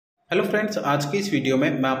Hello friends, आज की इस वीडियो में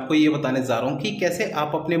मैं आपको ये बताने जा रहा हूँ कि कैसे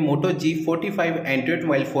आप अपने मोटो G45 एंड्रॉइड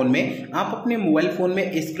मोबाइल फ़ोन में आप अपने मोबाइल फ़ोन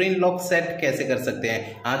में स्क्रीन लॉक सेट कैसे कर सकते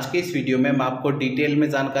हैं। आज के इस वीडियो में मैं आपको डिटेल में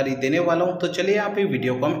जानकारी देने वाला हूँ। तो चलिए यहाँ पे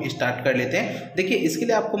वीडियो को हम स्टार्ट कर लेते हैं। देखिए, इसके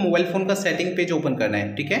लिए आपको मोबाइल फ़ोन का सेटिंग पेज ओपन करना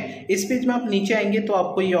है। ठीक है, इस पेज में आप नीचे आएंगे तो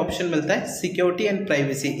आपको ये ऑप्शन मिलता है सिक्योरिटी एंड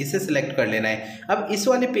प्राइवेसी, इसे सिलेक्ट कर लेना है। अब इस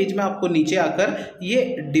वाले पेज में आपको नीचे आकर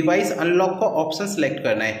ये डिवाइस अनलॉक का ऑप्शन सिलेक्ट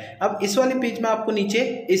करना है। अब इस वाले पेज में आपको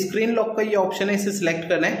नीचे स्क्रीन लॉक का ये ऑप्शन है, इसे सिलेक्ट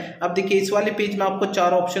करना है। अब देखिए, इस वाले पेज में आपको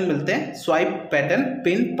चार ऑप्शन मिलते हैं, स्वाइप, पैटर्न,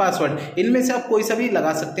 पिन, पासवर्ड। इनमें से आप कोई सा भी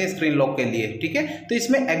लगा सकते हैं स्क्रीन लॉक के लिए। ठीक है, तो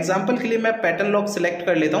इसमें एग्जांपल के लिए मैं पैटर्न लॉक सिलेक्ट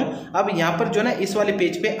कर लेता हूं। अब यहां पर जो ना इस वाले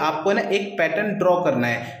पेज पे आपको ना एक पैटर्न ड्रॉ करना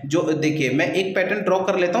है। जो देखिए, मैं एक पैटर्न ड्रॉ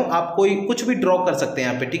कर लेता हूं, आप कोई कुछ भी ड्रॉ कर सकते हैं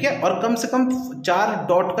यहाँ पे। ठीक है, और कम से कम 4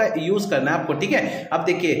 डॉट का यूज करना है आपको। ठीक है, अब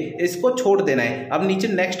देखिए, इसको छोड़ देना है। अब नीचे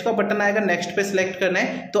नेक्स्ट का बटन आएगा, नेक्स्ट पे सिलेक्ट करना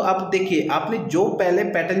है। तो अब देखिए, आपने जो पहले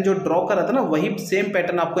पैटर्न जो ड्रॉ करा था ना, वही सेम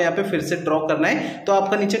पैटर्न आपको यहाँ पे फिर से ड्रॉ करना है। तो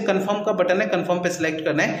आपका नीचे कंफर्म का बटन है, कंफर्म पे सिलेक्ट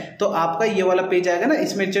करना है। तो आपका ये वाला पेज आएगा ना,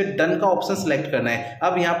 इसमें नीचे डन का ऑप्शन सिलेक्ट करना है।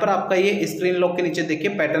 अब यहाँ पर आपका ये स्क्रीन लॉक के नीचे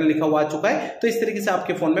देखिए पैटर्न लिखा हुआ आ चुका है। तो इस तरीके से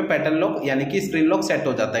आपके फोन में पैटर्न लॉक यानी कि स्क्रीन लॉक सेट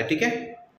हो जाता है। ठीक है।